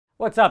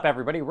What's up,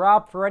 everybody?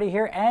 Rob Ferretti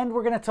here, and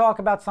we're going to talk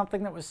about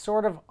something that was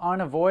sort of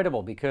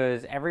unavoidable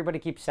because everybody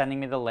keeps sending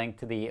me the link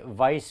to the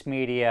Vice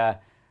Media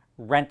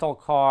rental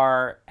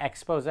car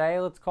expose,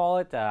 let's call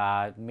it,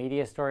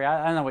 media story.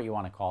 I don't know what you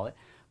want to call it.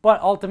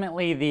 But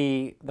ultimately,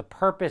 the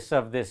purpose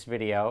of this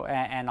video,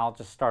 and I'll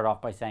just start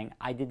off by saying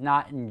I did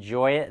not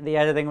enjoy it. The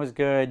editing was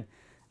good.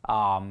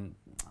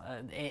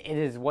 It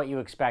is what you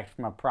expect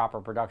from a proper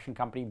production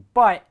company,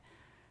 but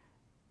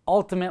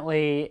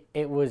ultimately,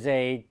 it was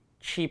a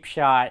cheap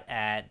shot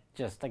at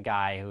just a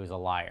guy who's a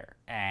liar.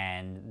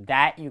 And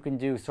that you can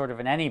do sort of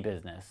in any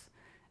business.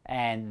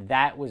 And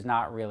that was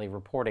not really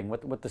reporting.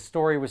 What the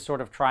story was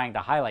sort of trying to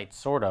highlight,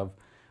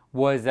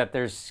 was that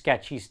there's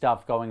sketchy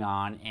stuff going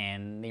on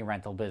in the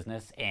rental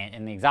business and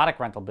in the exotic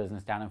rental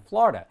business down in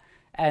Florida.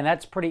 And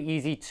that's pretty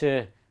easy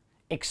to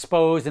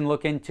expose and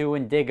look into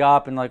and dig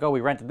up and like, oh,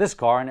 we rented this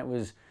car and it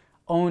was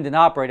owned and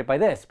operated by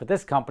this, but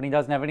this company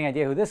doesn't have any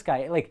idea who this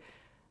guy is. Like,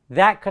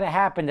 that could have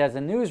happened as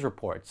a news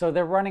report. So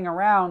they're running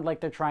around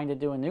like they're trying to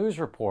do a news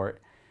report,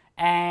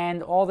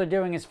 and all they're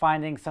doing is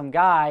finding some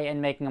guy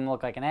and making him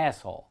look like an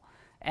asshole.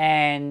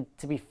 And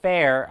to be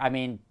fair, I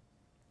mean,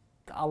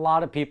 a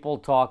lot of people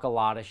talk a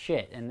lot of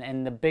shit.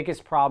 And the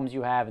biggest problems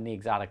you have in the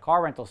exotic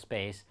car rental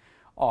space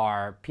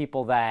are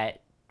people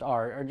that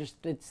are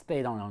just,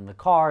 they don't own the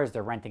cars,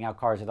 they're renting out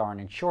cars that aren't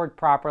insured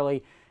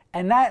properly.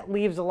 And that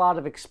leaves a lot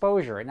of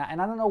exposure. And I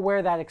don't know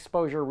where that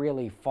exposure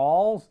really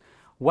falls,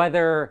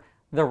 whether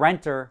the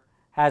renter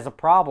has a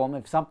problem.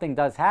 If something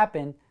does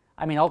happen,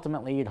 I mean,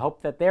 ultimately you'd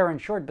hope that they're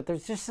insured, but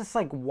there's just this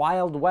like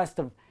wild west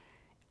of,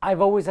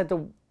 I've always had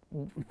to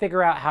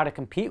figure out how to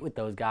compete with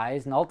those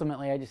guys. And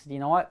ultimately I just, you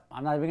know what,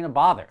 I'm not even going to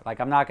bother. Like,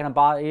 I'm not going to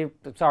bother you.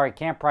 Sorry,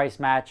 can't price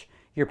match.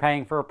 You're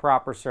paying for a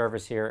proper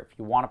service here. If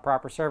you want a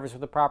proper service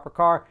with a proper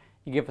car,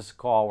 you give us a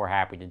call. We're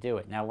happy to do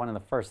it. Now, one of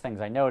the first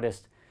things I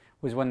noticed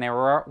was when they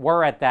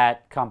were at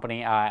that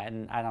company,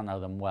 and I don't know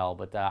them well,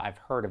 but I've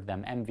heard of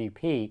them,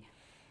 MVP.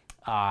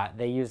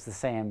 They use the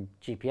same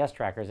GPS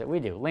trackers that we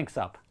do, links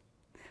up.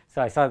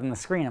 So I saw it on the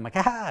screen. I'm like,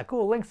 ah,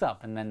 cool, links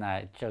up. And then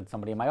I showed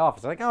somebody in my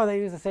office. They're like, oh, they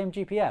use the same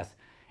GPS.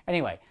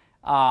 Anyway,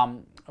 I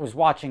was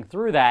watching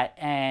through that,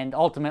 and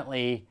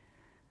ultimately,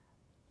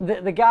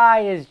 the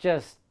guy is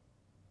just,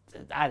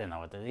 I don't know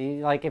what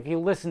like, if you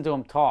listen to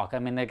him talk, I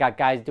mean, they got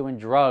guys doing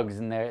drugs,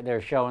 and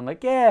they're showing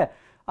like, yeah,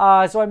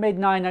 so I made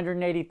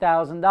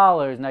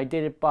 $980,000, and I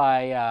did it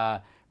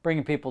by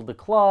bringing people to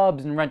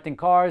clubs and renting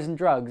cars and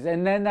drugs.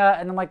 And then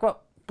and I'm like, well,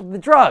 the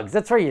drugs,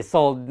 that's where you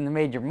sold and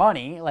made your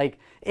money. Like,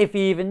 if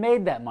you even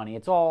made that money,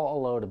 it's all a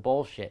load of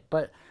bullshit.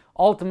 But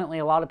ultimately,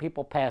 a lot of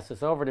people pass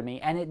this over to me,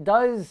 and it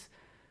does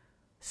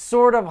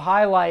sort of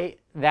highlight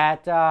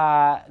that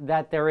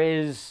that there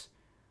is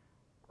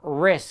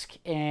risk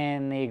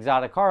in the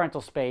exotic car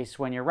rental space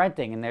when you're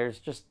renting. And there's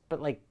just,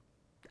 but like,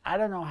 I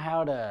don't know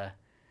how to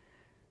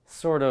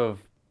sort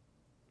of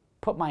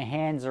put my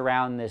hands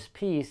around this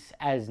piece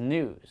as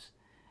news.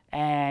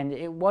 And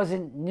it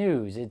wasn't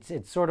news.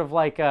 It's sort of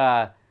like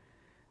a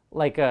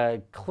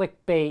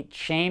clickbait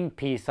shame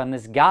piece on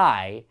this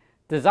guy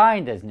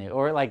designed as news,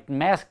 or like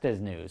masked as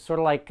news. Sort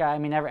of like, I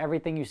mean,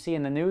 everything you see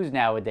in the news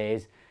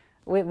nowadays,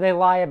 they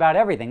lie about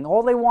everything.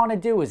 All they want to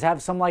do is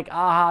have some like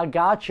aha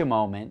gotcha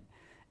moment,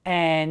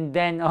 and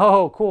then,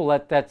 oh cool,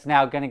 that's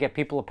now going to get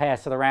people to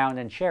pass it around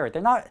and share it.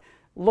 They're not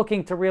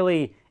looking to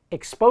really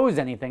expose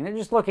anything. They're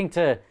just looking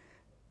to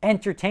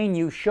entertain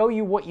you, show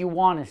you what you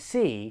want to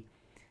see,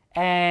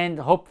 and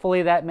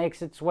hopefully that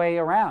makes its way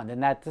around.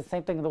 And that's the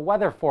same thing with the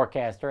weather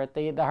forecaster at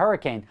the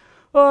hurricane.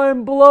 Oh,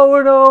 I'm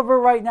blowing over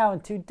right now,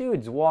 and two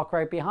dudes walk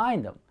right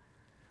behind him.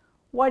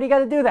 Why do you got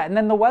to do that? And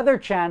then the Weather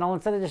Channel,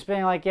 instead of just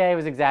being like, yeah, he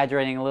was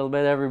exaggerating a little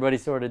bit, everybody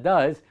sort of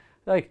does,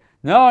 like,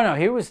 no,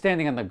 he was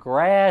standing on the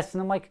grass.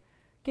 And I'm like,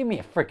 give me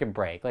a freaking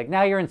break. Like,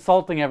 now you're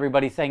insulting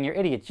everybody saying you're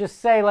idiots. Just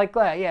say like,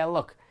 yeah,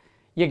 look,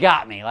 you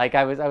got me. Like,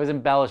 I was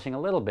embellishing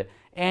a little bit.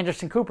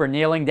 Anderson Cooper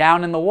kneeling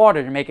down in the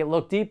water to make it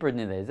look deeper than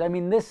it is. I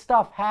mean, this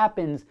stuff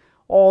happens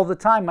all the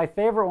time. My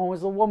favorite one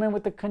was the woman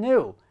with the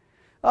canoe.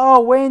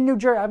 Oh, Wayne, New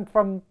Jersey. I'm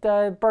from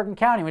Bergen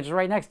County, which is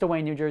right next to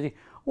Wayne, New Jersey.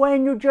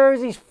 Wayne, New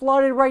Jersey's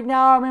flooded right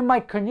now. I'm in my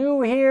canoe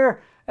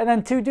here. And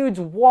then two dudes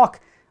walk.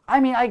 I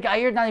mean,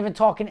 you're not even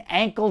talking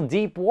ankle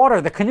deep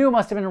water. The canoe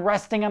must have been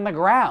resting on the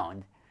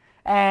ground.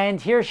 And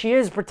here she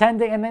is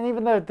pretending. And then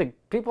even the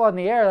people in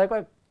the air are like,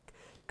 what?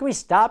 Can we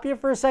stop you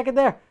for a second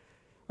there?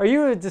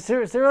 Is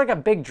there like a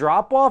big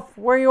drop off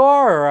where you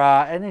are?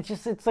 And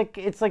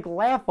it's like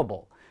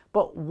laughable.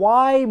 But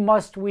why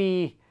must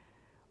we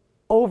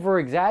over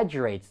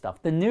exaggerate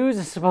stuff? The news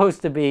is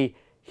supposed to be,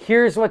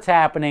 here's what's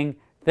happening.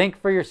 Think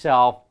for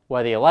yourself,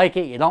 whether you like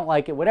it, you don't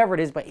like it, whatever it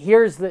is. But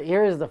here's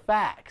the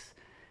facts.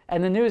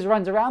 And the news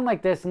runs around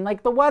like this, and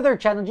like the Weather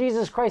Channel,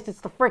 Jesus Christ,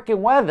 it's the freaking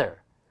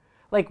weather.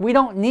 Like, we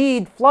don't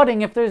need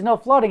flooding if there's no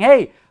flooding.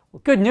 Hey,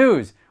 good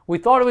news. We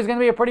thought it was going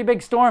to be a pretty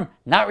big storm.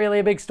 Not really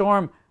a big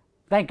storm.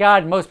 Thank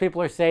God most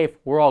people are safe.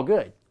 We're all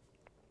good.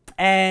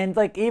 And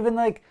like, even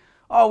like,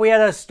 oh, we had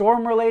a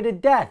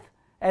storm-related death.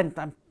 And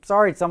I'm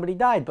sorry somebody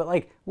died, but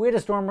like, we had a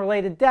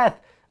storm-related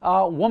death.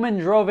 A woman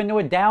drove into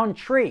a downed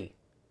tree.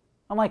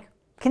 I'm like,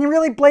 can you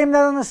really blame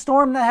that on the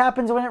storm that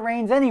happens when it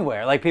rains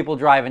anywhere? Like people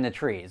drive into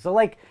trees. So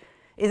like,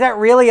 is that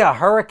really a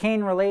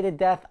hurricane-related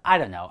death? I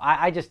don't know.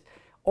 I just,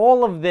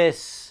 all of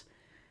this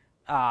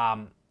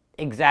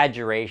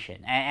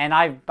exaggeration. And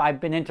I've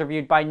been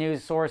interviewed by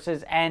news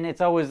sources, and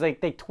it's always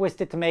like they twist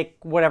it to make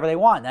whatever they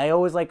want. And I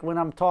always like when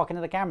I'm talking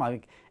to the camera, I'm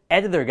like,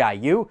 editor guy,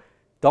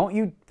 don't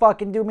you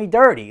fucking do me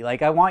dirty.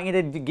 Like I want you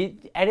to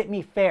edit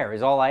me fair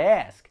is all I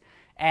ask.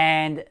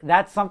 And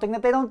that's something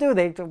that they don't do.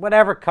 They,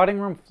 whatever, cutting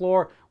room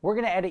floor, we're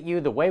going to edit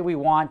you the way we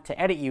want to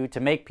edit you to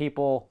make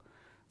people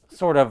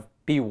sort of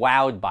be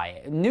wowed by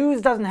it.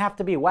 News doesn't have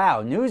to be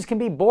wow. News can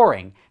be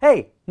boring.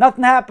 Hey,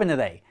 nothing happened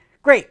today.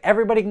 Great,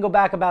 everybody can go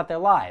back about their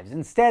lives.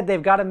 Instead,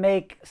 they've got to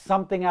make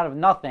something out of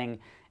nothing,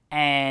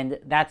 and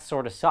that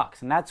sort of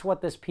sucks. And that's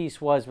what this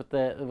piece was with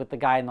the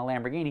guy in the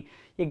Lamborghini.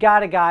 You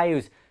got a guy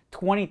who's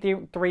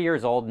 23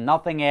 years old,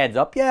 nothing adds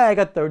up. Yeah, I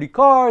got 30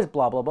 cars,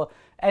 blah, blah, blah.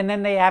 And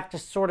then they have to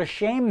sort of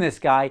shame this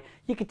guy.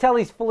 You could tell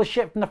he's full of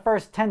shit from the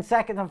first 10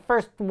 seconds, the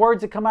first words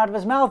that come out of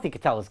his mouth, you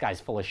could tell this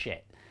guy's full of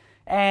shit.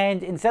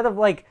 And instead of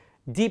like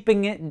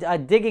digging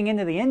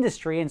into the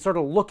industry and sort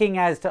of looking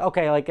as to,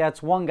 okay, like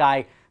that's one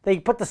guy, they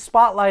put the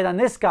spotlight on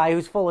this guy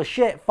who's full of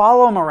shit,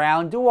 follow him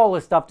around, do all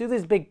this stuff, do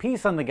this big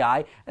piece on the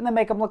guy, and then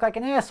make him look like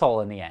an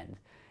asshole in the end.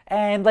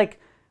 And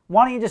like,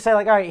 why don't you just say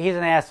like, all right, he's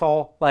an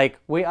asshole. Like,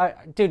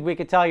 dude, we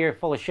could tell you're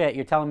full of shit.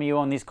 You're telling me you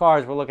own these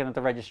cars. We're looking at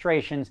the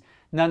registrations.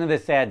 None of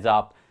this adds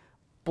up.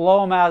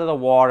 Blow him out of the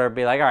water.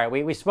 Be like, all right,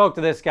 we spoke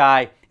to this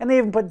guy. And they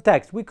even put in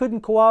text, we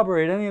couldn't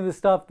corroborate any of the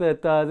stuff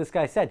that this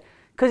guy said.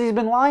 Because he's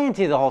been lying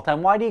to you the whole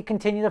time. Why do you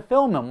continue to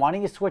film him? Why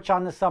don't you switch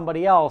on to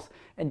somebody else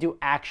and do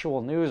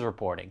actual news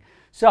reporting?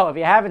 So if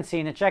you haven't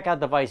seen it, check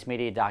out the Vice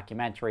Media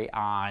documentary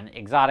on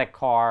exotic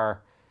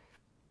car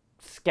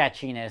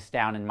sketchiness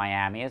down in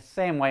Miami. It's the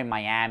same way in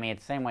Miami.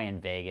 It's the same way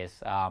in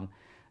Vegas.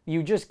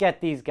 You just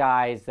get these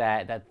guys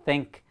that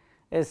think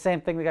it's the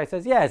same thing. The guy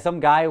says, yeah, some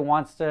guy who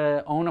wants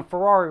to own a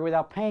Ferrari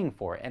without paying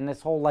for it. And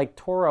this whole like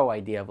Toro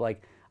idea of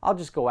like, I'll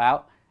just go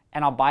out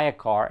and I'll buy a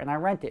car and I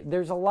rent it.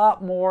 There's a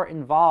lot more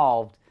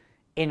involved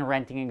in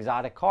renting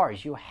exotic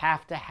cars. You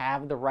have to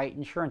have the right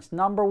insurance.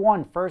 Number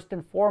one, first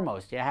and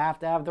foremost, you have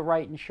to have the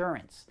right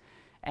insurance.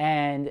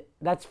 And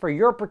that's for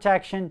your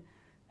protection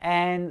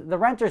and the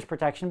renter's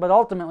protection. But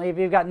ultimately, if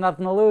you've got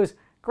nothing to lose,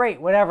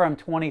 great, whatever, I'm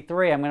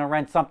 23, I'm going to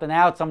rent something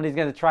out, somebody's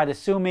going to try to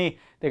sue me,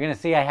 they're going to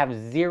see I have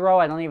zero,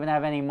 I don't even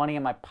have any money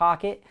in my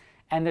pocket,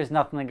 and there's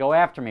nothing to go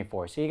after me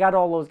for. So you got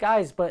all those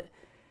guys, but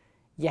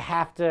you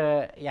have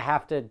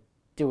to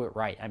do it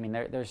right. I mean,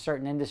 there's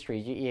certain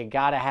industries, you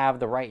got to have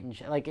the right,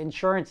 like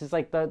insurance is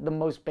like the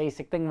most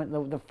basic thing.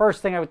 The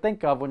first thing I would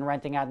think of when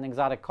renting out an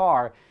exotic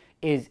car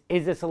is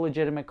this a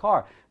legitimate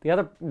car? The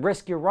other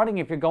risk you're running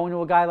if you're going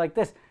to a guy like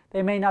this,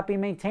 they may not be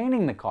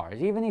maintaining the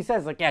cars. Even he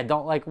says, like, yeah,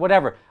 don't, like,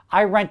 whatever.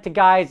 I rent to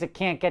guys that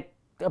can't get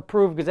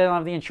approved because they don't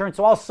have the insurance,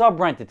 so I'll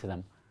sub-rent it to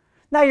them.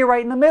 Now you're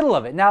right in the middle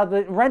of it. Now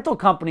the rental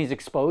company's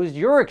exposed,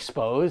 you're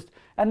exposed,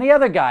 and the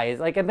other guy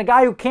is, like, and the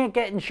guy who can't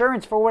get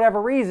insurance for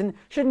whatever reason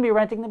shouldn't be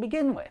renting to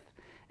begin with.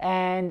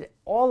 And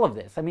all of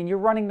this, I mean, you're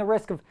running the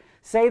risk of,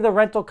 say the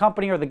rental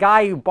company or the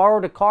guy who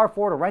borrowed a car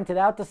for to rent it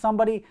out to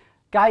somebody,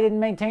 guy didn't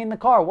maintain the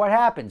car. What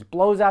happens?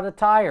 Blows out a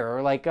tire,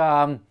 or like,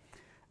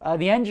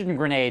 the engine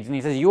grenades, and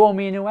he says, you owe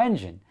me a new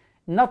engine.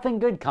 Nothing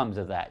good comes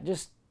of that.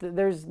 Just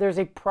there's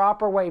a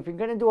proper way. If you're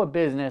going to do a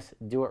business,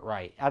 do it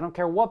right. I don't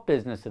care what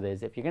business it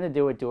is. If you're going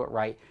to do it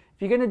right.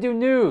 If you're going to do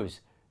news,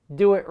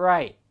 do it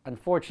right.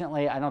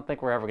 Unfortunately, I don't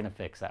think we're ever going to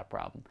fix that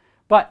problem.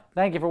 But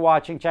thank you for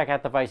watching. Check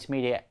out the Vice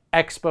Media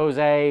expose,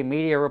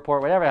 media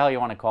report, whatever the hell you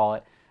want to call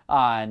it,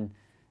 on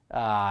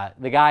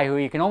the guy who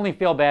you can only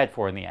feel bad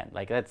for in the end.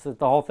 Like, that's the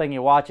whole thing.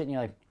 You watch it and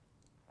you're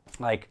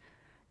like,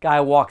 guy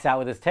walks out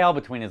with his tail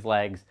between his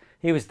legs.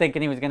 He was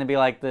thinking he was going to be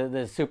like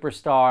the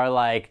superstar,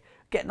 like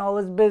getting all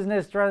this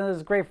business, trying this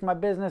is great for my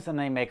business, and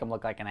they make him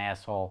look like an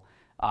asshole.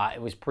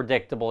 It was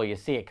predictable. You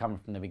see it coming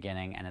from the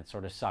beginning, and it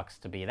sort of sucks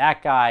to be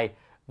that guy.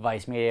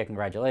 Vice Media,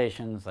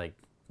 congratulations. Like,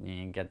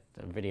 you get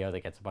a video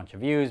that gets a bunch of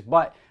views,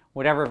 but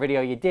whatever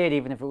video you did,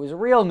 even if it was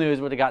real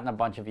news, would have gotten a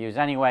bunch of views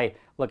anyway.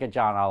 Look at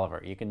John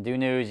Oliver. You can do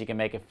news, you can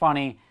make it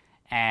funny,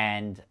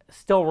 and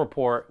still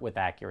report with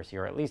accuracy,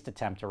 or at least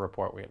attempt to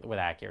report with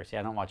accuracy.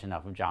 I don't watch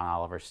enough of John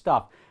Oliver's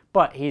stuff,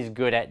 but he's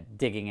good at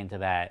digging into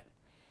that,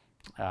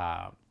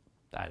 I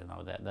don't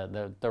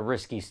know, the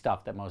risky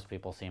stuff that most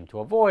people seem to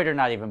avoid or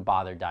not even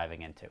bother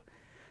diving into.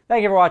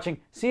 Thank you for watching.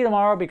 See you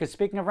tomorrow, because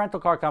speaking of rental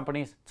car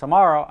companies,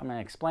 tomorrow I'm going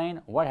to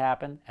explain what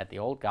happened at the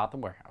old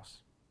Gotham warehouse.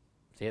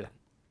 See you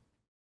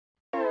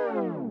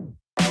then.